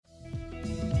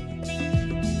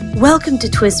Welcome to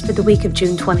Twist for the week of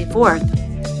June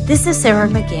 24th. This is Sarah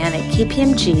McGann at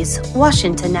KPMG's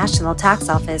Washington National Tax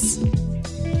Office.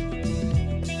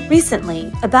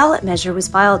 Recently, a ballot measure was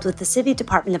filed with the City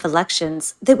Department of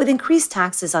Elections that would increase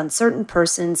taxes on certain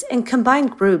persons and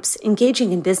combined groups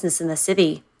engaging in business in the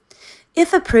city.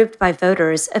 If approved by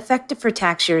voters effective for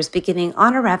tax years beginning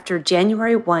on or after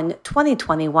January 1,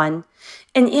 2021,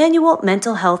 an annual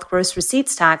mental health gross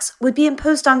receipts tax would be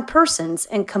imposed on persons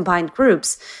and combined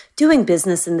groups doing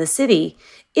business in the city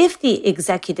if the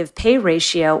executive pay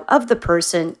ratio of the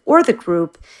person or the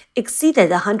group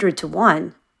exceeded 100 to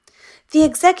 1. The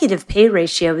executive pay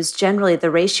ratio is generally the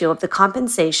ratio of the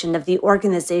compensation of the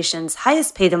organization's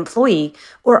highest paid employee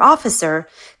or officer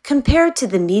compared to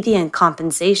the median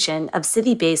compensation of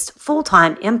city-based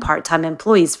full-time and part-time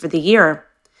employees for the year.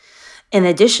 An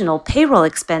additional payroll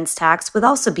expense tax would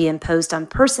also be imposed on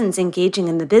persons engaging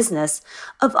in the business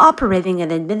of operating an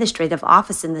administrative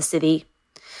office in the city.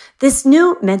 This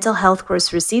new mental health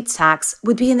gross receipts tax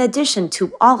would be in addition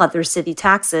to all other city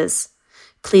taxes.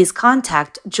 Please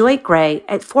contact Joy Gray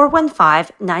at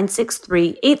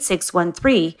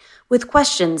 415-963-8613 with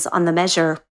questions on the measure.